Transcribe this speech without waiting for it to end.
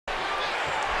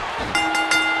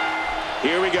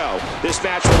Here we go. This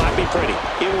match will not be pretty.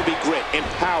 It will be grit and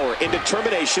power and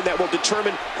determination that will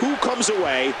determine who comes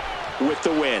away with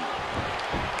the win.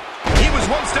 He was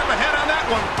one step ahead on that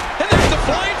one. And there's the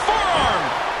flying forearm.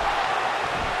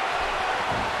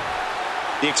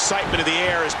 The excitement of the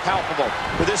air is palpable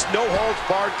for this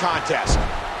no-holds-barred contest.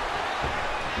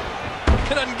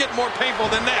 It doesn't get more painful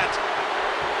than that.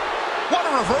 What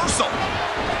a reversal.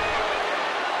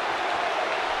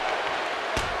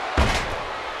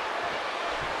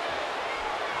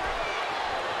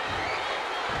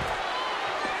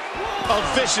 A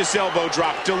vicious elbow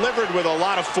drop delivered with a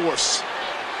lot of force.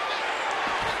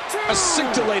 A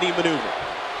scintillating maneuver.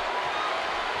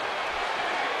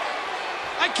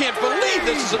 I can't believe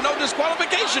this is a no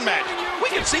disqualification match. We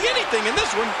can see anything in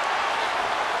this one. 4,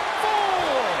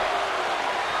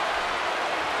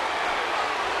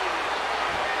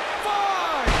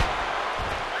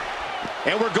 5.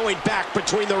 And we're going back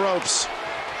between the ropes. 6.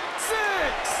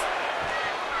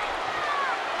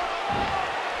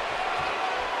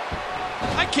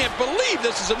 I can't believe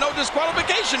this is a no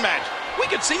disqualification match. We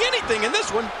can see anything in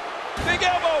this one. Big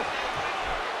elbow.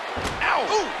 Ow.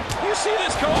 Ooh, you see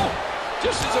this, Cole?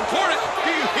 Just as important.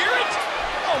 Do you hear it?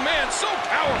 Oh, man, so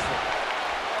powerful.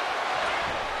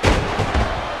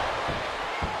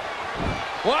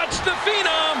 Watch the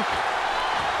Phenom.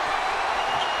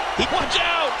 Watch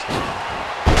out.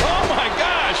 Oh, my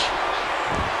gosh.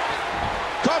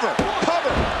 Cover,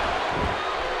 cover.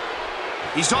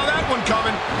 He saw that one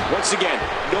coming. Once again,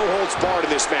 no holds barred in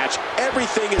this match.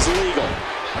 Everything is legal.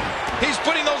 He's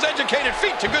putting those educated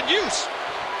feet to good use.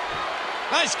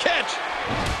 Nice catch.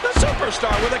 The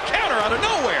superstar with a counter out of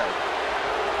nowhere.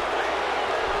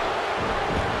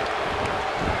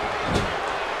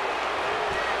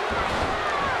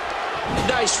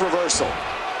 Nice reversal.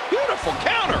 Beautiful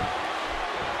counter.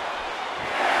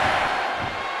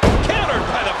 Countered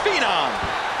by the Phenom.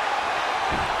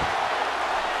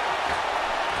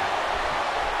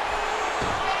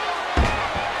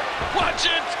 Watch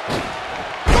it.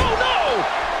 Oh, no.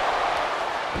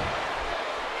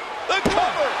 The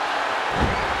cover.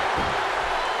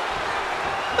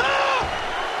 Ah.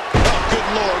 Oh, good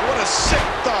Lord, what a sick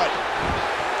thud.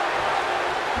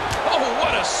 Oh,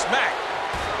 what a smack.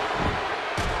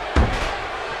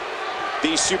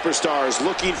 These superstars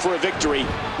looking for a victory,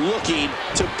 looking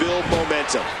to build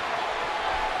momentum.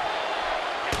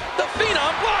 The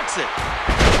Phenom blocks it.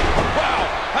 Wow,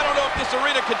 I don't know if this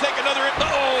arena can take another...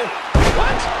 Uh-oh.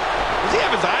 What? Does he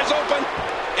have his eyes open?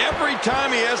 Every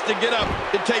time he has to get up,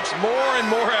 it takes more and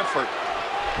more effort.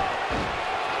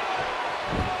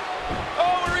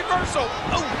 Oh, a reversal.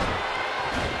 Oh.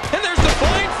 And there's the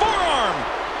flying forearm.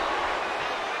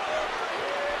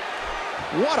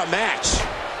 What a match.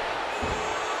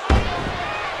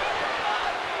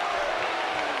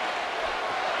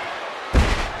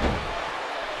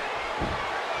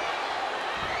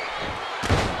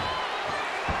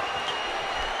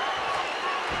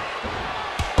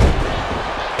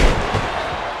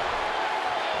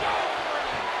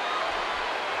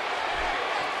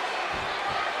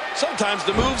 Sometimes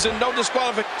the moves and no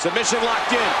disqualification. Submission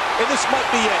locked in, and this might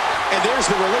be it. And there's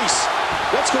the release.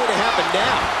 What's going to happen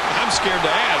now? I'm scared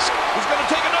to ask. He's going to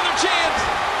take another chance.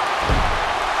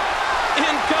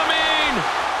 Incoming.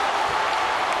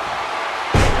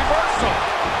 Reversal.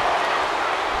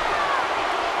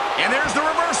 And there's the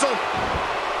reversal.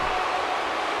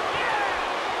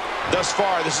 Thus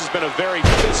far, this has been a very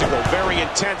physical, very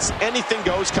intense,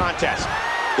 anything-goes contest.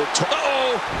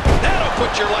 Uh-oh. That'll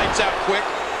put your lights out quick.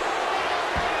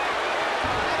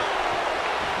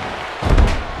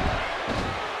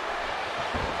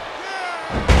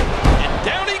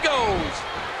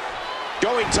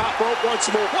 Going top rope once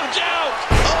more. Watch out!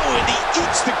 Oh, and he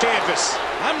eats the canvas.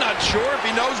 I'm not sure if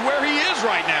he knows where he is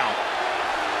right now.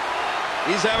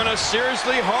 He's having a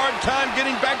seriously hard time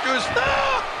getting back to his...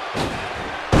 Ah!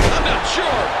 I'm not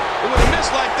sure. With a miss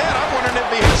like that, I'm wondering if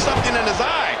he has something in his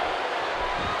eye.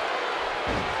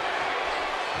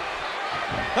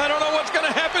 I don't know what's going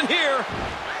to happen here.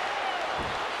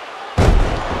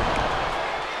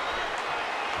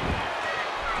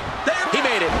 He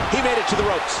made it. He made it to the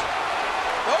ropes.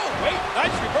 Oh, wait,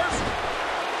 nice reversal.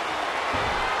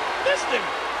 Missed him.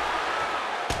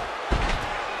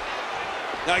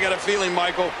 Now I got a feeling,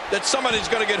 Michael, that somebody's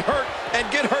going to get hurt and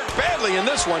get hurt badly in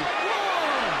this one.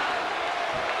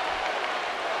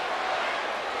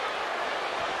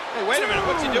 Hey, wait a minute,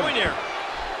 what's he doing here?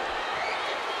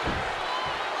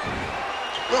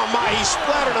 Oh my, he's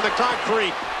splattered on the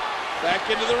concrete. Back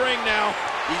into the ring now.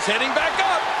 He's heading back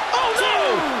up. Oh no!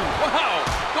 Wow,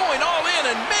 going all in,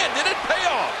 and man, did it pay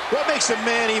off. What makes a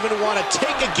man even want to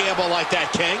take a gamble like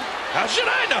that, King? How should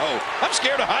I know? I'm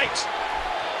scared of heights.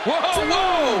 Whoa,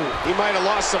 whoa! He might have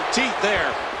lost some teeth there.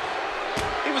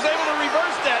 He was able to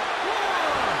reverse that.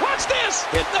 Watch this!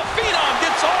 The Phenom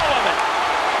gets all of it.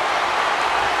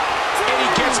 And he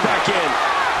gets back in.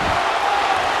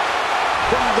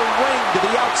 From the ring to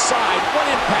the outside, what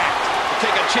impact? To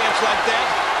take a chance like that,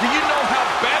 do you know how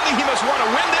badly he must want to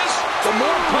win this? The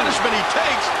more punishment he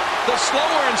takes, the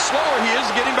slower and slower he is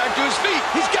getting back to his feet.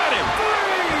 He's got him.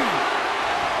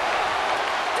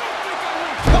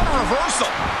 What a reversal.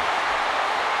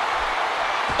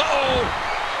 Uh-oh.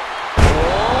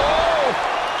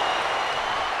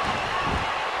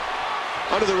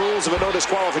 Under the rules of a no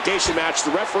disqualification match,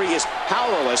 the referee is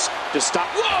powerless to stop.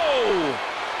 Whoa!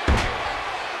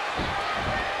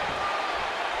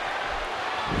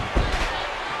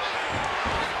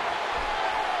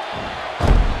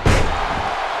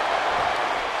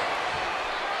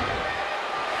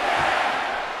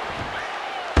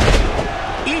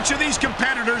 Each of these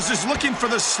competitors is looking for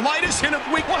the slightest hint of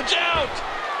weakness. Watch out!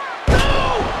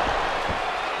 No!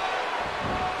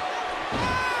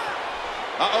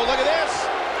 Uh-oh, look at this.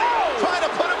 Oh! Trying to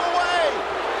put him away.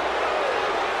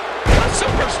 The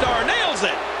superstar nails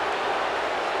it.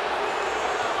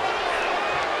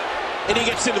 And he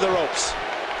gets into the ropes.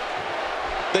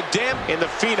 The and the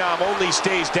Phenom only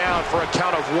stays down for a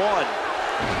count of 1. 1,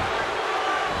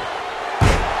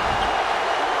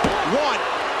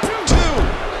 2.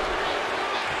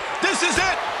 This is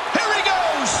it. Here he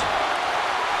goes.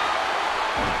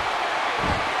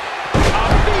 A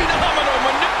phenomenal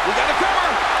maneuver. We got to cover.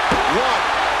 1,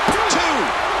 2.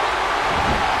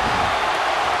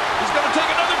 He's going to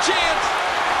take another chance.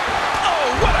 Oh,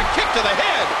 what a kick to the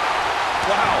head.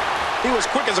 Wow. He was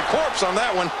quick as a corpse on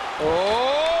that one.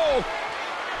 Oh.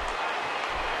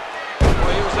 Boy,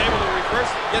 he was able to reverse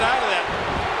it, get out of that.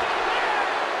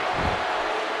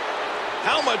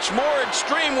 How much more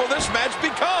extreme will this match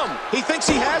become? He thinks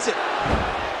he has it.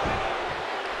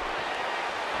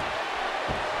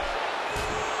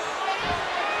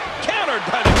 Countered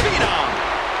by the Phenom.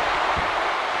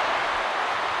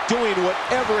 Doing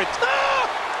whatever it...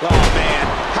 Oh, man.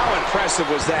 How impressive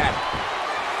was that?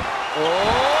 Oh,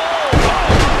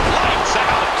 lights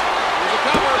out. Here's a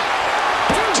cover.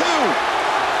 2.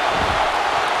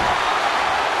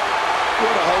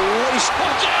 What a hellacious...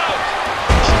 Watch out.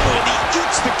 Oh, and he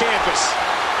eats the canvas.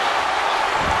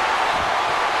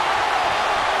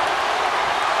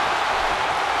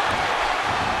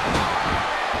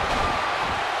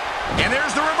 And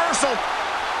there's the reversal.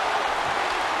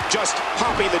 Just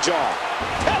popping the jaw.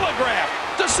 Telegraph.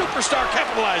 The superstar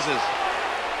capitalizes.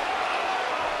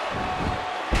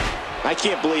 I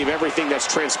can't believe everything that's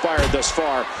transpired thus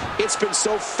far. It's been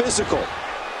so physical.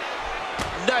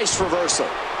 Nice reversal.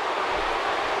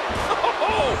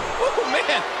 Oh,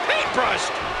 man.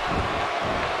 Paintbrushed.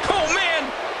 Oh, man.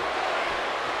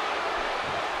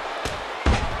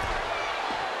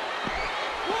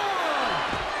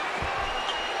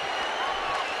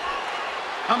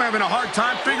 I'm having a hard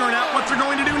time figuring out what they're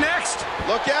going to do next.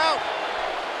 Look out.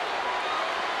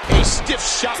 A stiff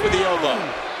shot with the elbow.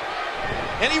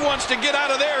 And he wants to get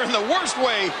out of there in the worst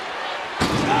way. Oh,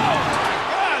 my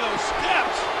God, those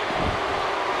steps.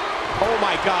 Oh,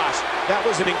 my gosh. That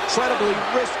was an incredibly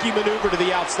risky maneuver to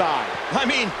the outside. I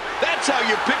mean, that's how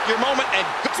you pick your moment and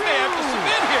may have to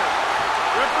submit here.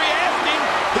 Referee asking.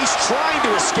 He's trying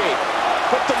to escape,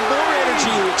 but the more energy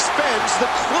he expends, the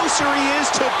closer he is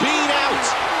to being out.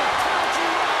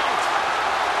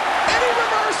 And he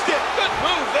reversed it. Good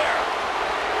move there.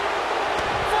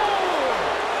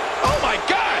 Oh, my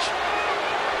gosh.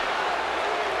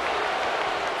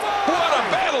 What a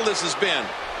battle this has been.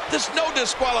 This no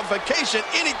disqualification,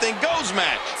 anything goes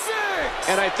match.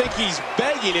 And I think he's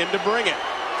begging him to bring it.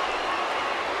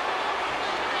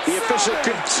 The official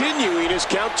continuing his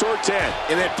count toward 10.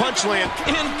 In that punch land.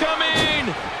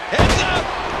 Incoming. Heads up.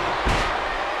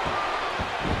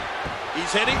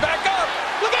 He's heading back up.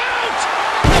 Look out.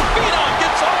 The Phenom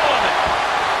gets all of it.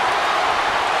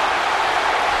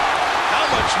 How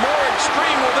much more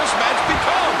extreme will this match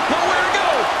become? Nowhere to go.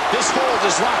 This hold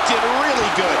is locked in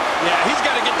really good. Yeah, he's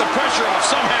got to get the pressure off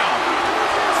somehow.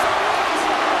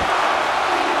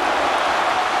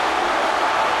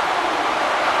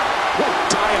 What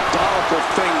diabolical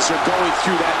things are going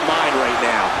through that mind right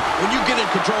now. When you get in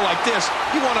control like this,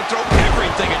 you want to throw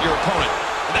everything at your opponent.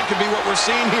 And that could be what we're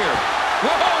seeing here.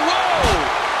 Whoa, whoa!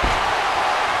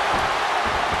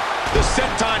 The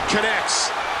senton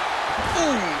connects.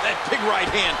 Ooh, that big right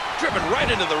hand driven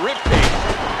right into the ribcage.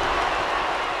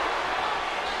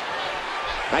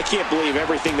 I can't believe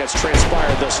everything that's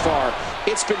transpired thus far.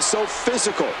 It's been so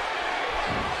physical.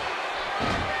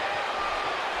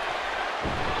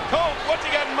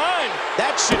 mind.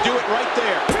 That should do it right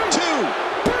there. 2.